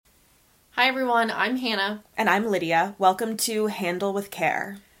Hi everyone, I'm Hannah. And I'm Lydia. Welcome to Handle with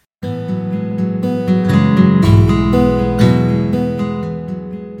Care.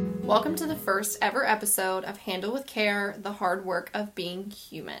 Welcome to the first ever episode of Handle with Care, the hard work of being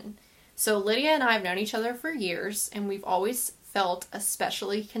human. So Lydia and I have known each other for years, and we've always felt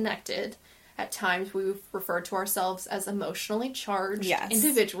especially connected. At times we've referred to ourselves as emotionally charged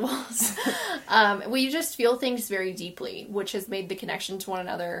individuals. We just feel things very deeply, which has made the connection to one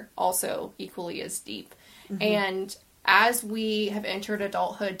another also equally as deep. Mm-hmm. And as we have entered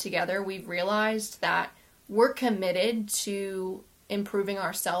adulthood together, we've realized that we're committed to improving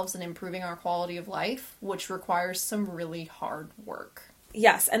ourselves and improving our quality of life, which requires some really hard work.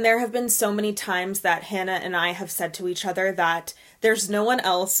 Yes, and there have been so many times that Hannah and I have said to each other that there's no one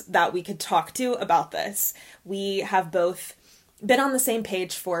else that we could talk to about this. We have both been on the same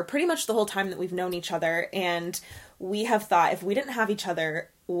page for pretty much the whole time that we've known each other, and we have thought if we didn't have each other,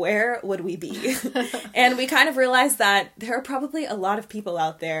 where would we be? And we kind of realized that there are probably a lot of people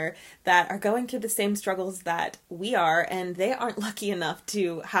out there that are going through the same struggles that we are, and they aren't lucky enough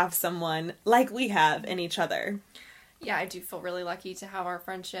to have someone like we have in each other. Yeah, I do feel really lucky to have our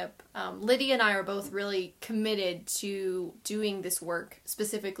friendship. Lydia and I are both really committed to doing this work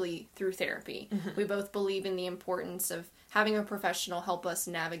specifically through therapy. Mm-hmm. We both believe in the importance of having a professional help us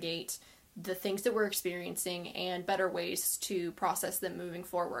navigate the things that we're experiencing and better ways to process them moving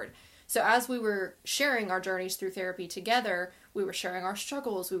forward. So as we were sharing our journeys through therapy together, we were sharing our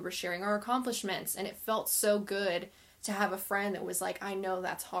struggles, we were sharing our accomplishments, and it felt so good to have a friend that was like, I know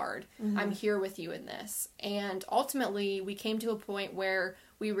that's hard. Mm-hmm. I'm here with you in this. And ultimately, we came to a point where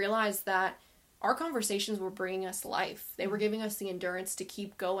we realized that our conversations were bringing us life. They were giving us the endurance to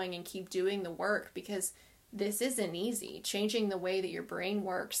keep going and keep doing the work, because this isn't easy. Changing the way that your brain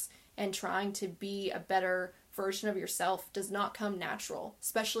works and trying to be a better version of yourself does not come natural.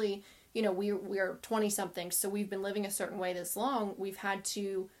 Especially, we are 20-something, so we've been living a certain way this long. We've had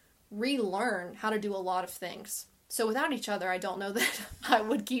to relearn how to do a lot of things. So without each other, I don't know that I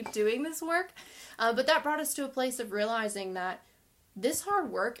would keep doing this work. But that brought us to a place of realizing that this hard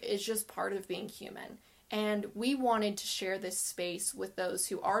work is just part of being human. And we wanted to share this space with those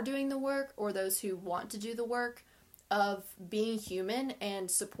who are doing the work or those who want to do the work of being human and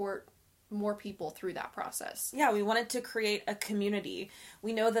support more people through that process. Yeah, we wanted to create a community.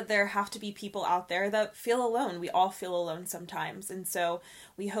 We know that there have to be people out there that feel alone. We all feel alone sometimes. And so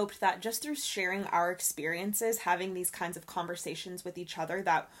we hoped that just through sharing our experiences, having these kinds of conversations with each other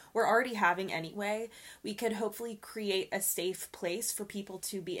that we're already having anyway, we could hopefully create a safe place for people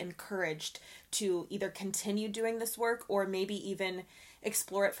to be encouraged to either continue doing this work or maybe even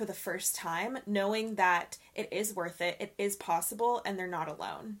explore it for the first time, knowing that it is worth it, it is possible, and they're not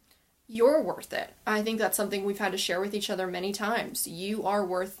alone. You're worth it. I think that's something we've had to share with each other many times. You are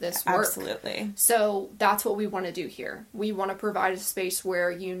worth this work. Absolutely. So that's what we want to do here. We want to provide a space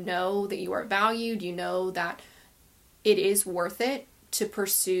where you know that you are valued, you know that it is worth it to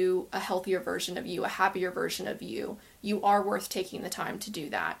pursue a healthier version of you, a happier version of you. You are worth taking the time to do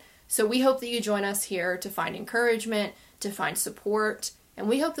that. So we hope that you join us here to find encouragement, to find support, and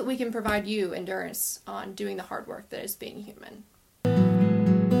we hope that we can provide you endurance on doing the hard work that is being human.